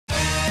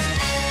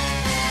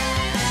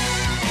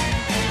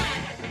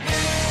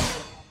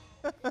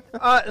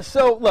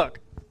So look,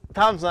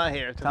 Tom's not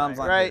here tonight, Tom's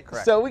not right? here,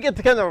 correct. So we get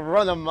to kind of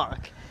run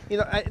amok. You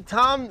know,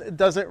 Tom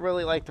doesn't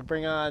really like to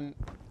bring on,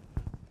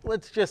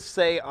 let's just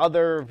say,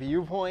 other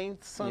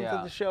viewpoints onto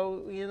the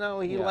show. You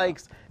know,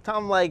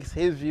 Tom likes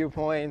his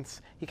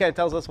viewpoints. He kind of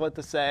tells us what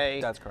to say.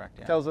 That's correct.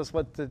 Yeah. Tells us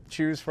what to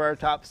choose for our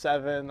top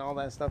 7, all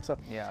that stuff. So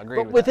yeah,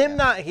 agree. But with him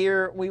not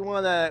here, we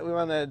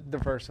wanna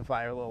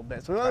diversify a little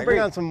bit. So we want to bring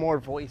on some more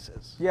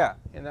voices. Yeah.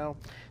 You know,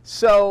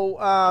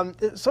 so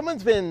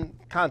someone's been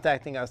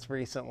contacting us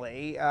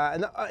recently,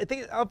 and I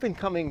think an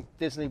up-and-coming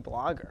Disney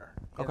blogger.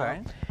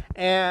 Okay. Know?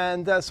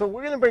 And so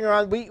we're gonna bring her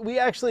on. We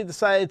actually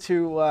decided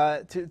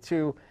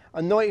to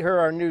anoint her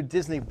our new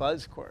Disney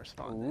Buzz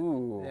correspondent.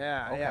 Ooh.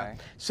 Yeah, okay. yeah.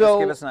 So So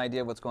give us an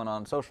idea of what's going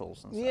on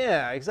socials and stuff.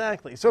 yeah,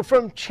 exactly. So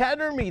from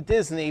Chatter Me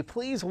Disney,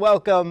 please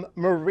welcome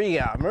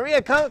Maria. Maria,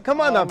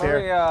 come on up here.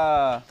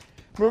 Maria.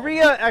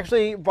 Maria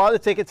actually bought a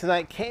ticket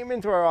tonight, came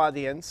into our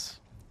audience.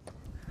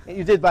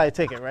 You did buy a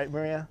ticket, right,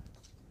 Maria?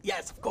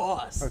 Yes, of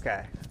course.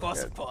 Okay. Of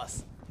course, Good. of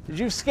course. Did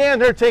you scan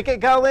her ticket,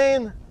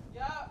 Colleen?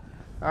 Yeah.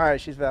 All right,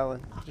 she's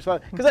valid. Just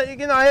because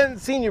I hadn't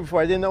seen you before,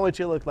 I didn't know what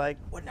you looked like.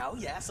 Well, no,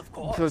 yes, of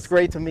course. So it's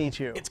great to meet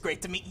you. It's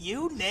great to meet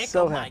you, Nick.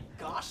 So oh my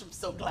gosh, I'm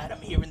so glad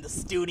I'm here in the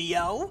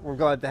studio. We're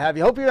glad to have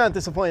you. Hope you're not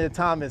disappointed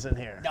Tom isn't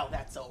here. No,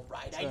 that's all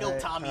right. I all know right.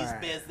 Tommy's All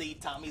right. busy.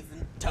 Tommy's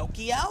in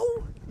Tokyo.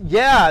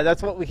 Yeah,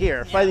 that's what we hear.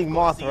 Yeah, Fighting of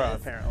course he Mothra,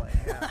 is. apparently.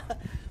 Yeah.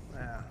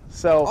 Yeah.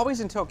 So Always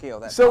in Tokyo.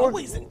 That's So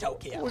Always in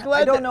Tokyo. we're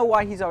glad I don't that- know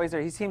why he's always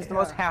there. He seems the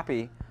most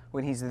happy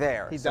when he's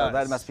there. He so does.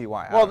 that must be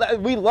why. Well,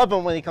 we love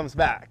him when he comes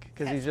back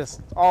because he's just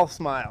all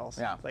smiles.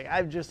 Yeah. Like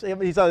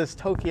he's on this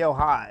Tokyo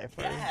high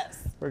Yes.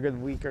 for a good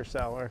week or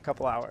so, or a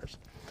couple hours.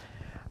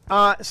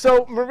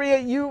 So Maria,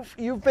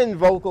 you've been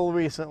vocal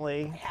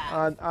recently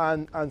I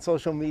on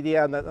social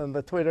media, on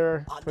the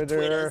Twitter, On the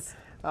Twitters.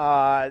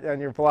 on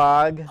your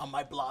blog. On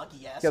my blog,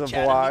 yes. Got a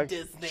Chatter Me blog,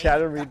 Disney.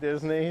 Chatter Me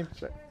Disney.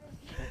 Check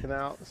it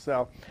out.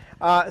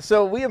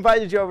 So we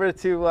invited you over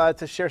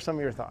to share some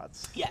of your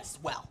thoughts. Yes,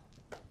 well,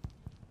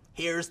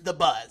 here's the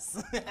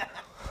buzz.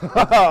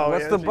 Oh,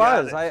 What's yeah, the she got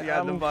buzz? it. She got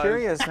I'm the buzz.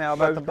 curious now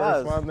about the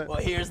buzz. correspondent. Well,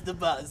 here's the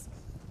buzz.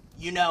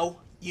 You know,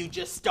 you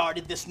just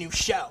started this new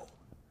show.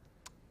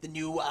 The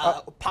new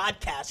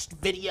podcast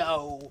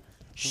video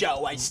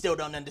show. I still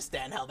don't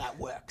understand how that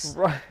works.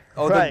 Right.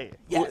 Oh, right.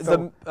 Yes.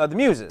 The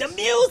Muses. The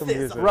Muses.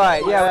 Muses.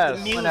 Right. Yeah.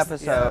 Yes. The One Muses.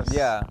 episode. Yes.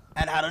 Yeah.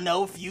 And I don't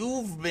know if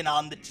you've been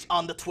on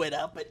the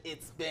Twitter, but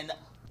it's been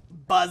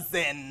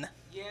buzzing.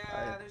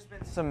 Yeah.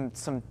 There's been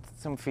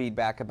some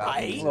feedback about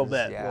Right? Muses. A little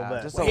bit, Yeah, a little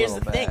bit. Just Well, a here's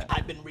little the bit. thing.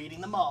 I've been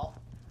reading them all.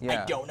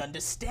 Yeah. I don't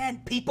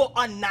understand. People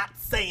are not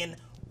saying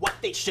what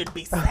they should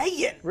be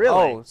saying. Really?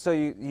 Oh, so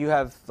you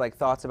have like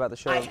thoughts about the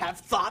show? I have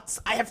thoughts.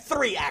 I have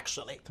 3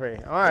 actually. 3.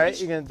 All right,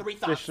 Three- you can three dish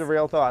thoughts. the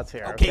real thoughts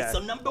here. Okay, so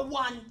number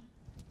 1,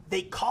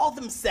 they call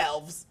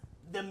themselves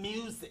the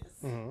Muses,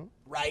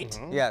 right?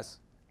 Yes.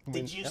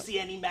 Did you see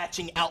any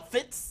matching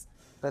outfits?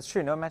 That's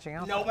true. No matching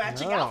outfit. No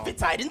matching No.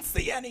 outfits. I didn't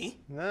see any.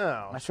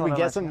 No. I Should saw we no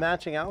get some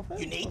matching matching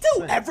outfits? You need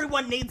to.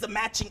 Everyone needs a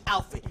matching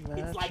outfit.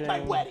 It's like my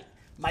Matching. wedding.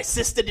 My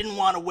sister didn't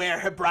want to wear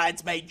her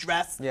bridesmaid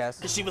dress. Yes.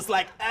 Because she was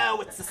like,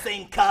 oh, it's the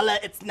same color.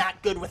 It's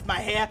not good with my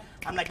hair.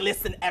 I'm like,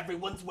 listen,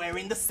 everyone's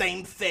wearing the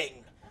same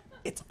thing.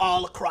 It's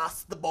all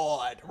across the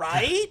board,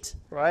 right?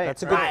 Right.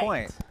 That's a good Right.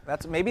 point.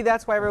 Maybe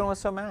that's why everyone was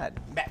so mad.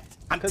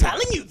 I'm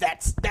telling you,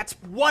 that's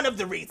one of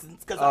the reasons,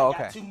 because Oh, I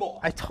got okay. 2 more.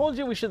 I told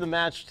you we should have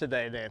matched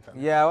today, Nathan.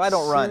 Yeah, well, I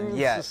don't run Soothes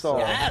yet. the soul.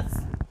 So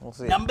Yes. we'll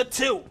see. Number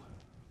 2,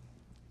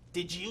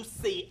 did you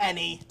see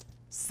any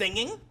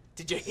singing?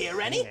 Did you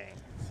hear any? Singing.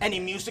 Any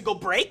musical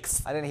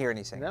breaks? I didn't hear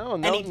anything. No,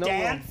 no, Any no.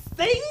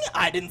 dancing?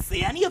 I didn't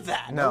see any of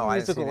that. No, I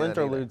didn't see musical any of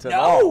that either. interludes at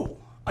all. No.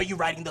 Are you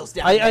writing those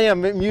down? I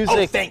am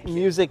music. thank you.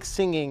 Music,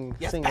 singing,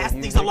 Yes, singing, pass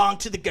these music, along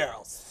to the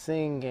girls.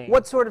 singing.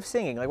 What sort of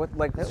singing?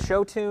 Like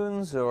show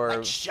tunes or?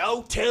 Like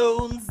show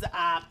tunes.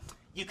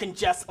 You can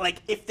just,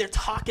 like, if they're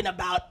talking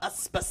about a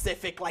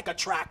specific, like,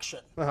 attraction,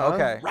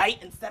 Okay.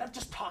 right? Instead of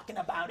just talking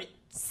about it,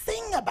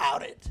 sing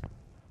about it,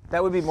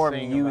 That would be more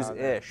Sing about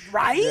Muse-ish.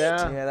 right?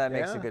 Yeah. Yeah, that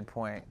makes a Yeah. good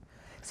point.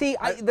 See,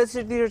 these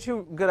are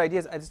 2 good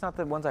ideas. It's not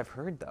the ones I've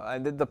heard though.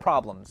 The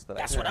problems that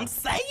That's I've what heard. I'm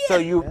saying. So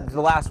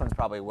the last one's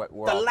probably what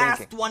we're The all last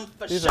thinking. one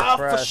for These sure, are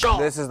for fresh. sure.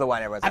 This is the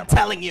one everyone's. I'm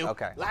telling you.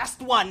 Okay.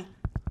 Last one.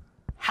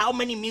 How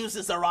many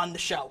muses are on the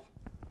show?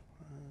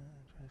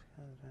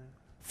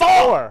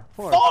 4.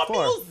 Four. Four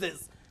Four.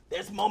 muses.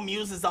 There's more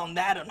muses on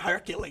that on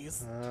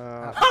Hercules.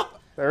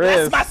 There Bless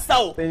is. my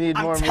soul. They need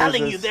I'm more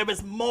telling muses. you, there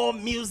is more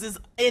muses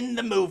in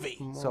the movie.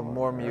 So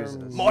more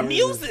Muses. More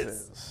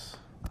muses.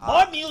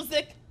 More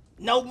music.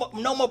 No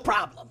more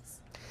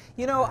problems.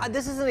 You know,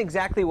 this isn't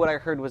exactly what I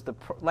heard was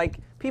like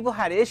people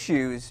had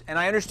issues, and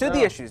I understood the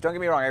No. issues. Don't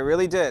get me wrong, I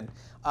really did.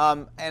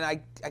 And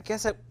I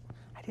guess I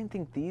didn't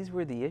think these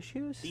were the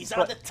issues. These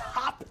are the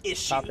top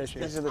issues. Top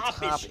issues. These are the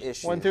top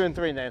issues. 1, 2, and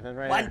 3, Nathan.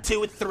 Right. 1, here.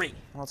 2, and 3.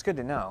 Well, it's good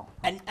to know.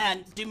 And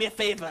do me a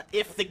favor.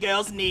 If the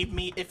girls need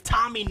me, if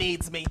Tommy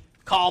needs me,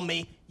 call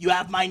me. You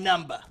have my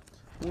number.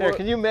 Here,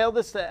 can you mail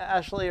this to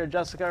Ashley or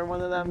Jessica or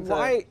one of them to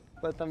Why-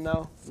 let them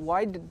know?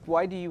 Why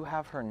do you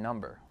have her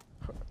number?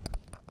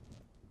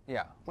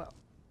 Yeah. Well,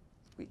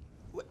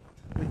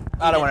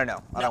 I don't want to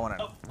know. I don't want to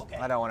know. Oh, okay.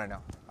 I don't want to know.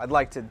 I'd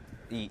like to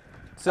eat.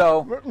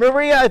 So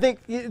Maria, I think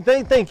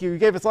thank you. You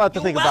gave us a lot to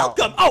You're think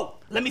welcome. about. Oh,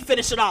 let me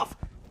finish it off.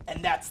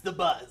 And that's the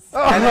buzz.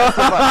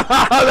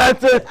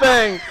 That's her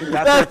thing.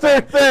 That's her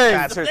thing.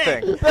 That's her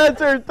thing.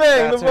 That's her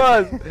thing. The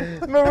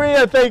buzz.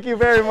 Maria, thank you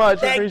very much.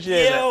 Thank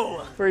Appreciate you.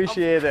 it.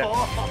 Appreciate it.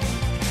 Oh.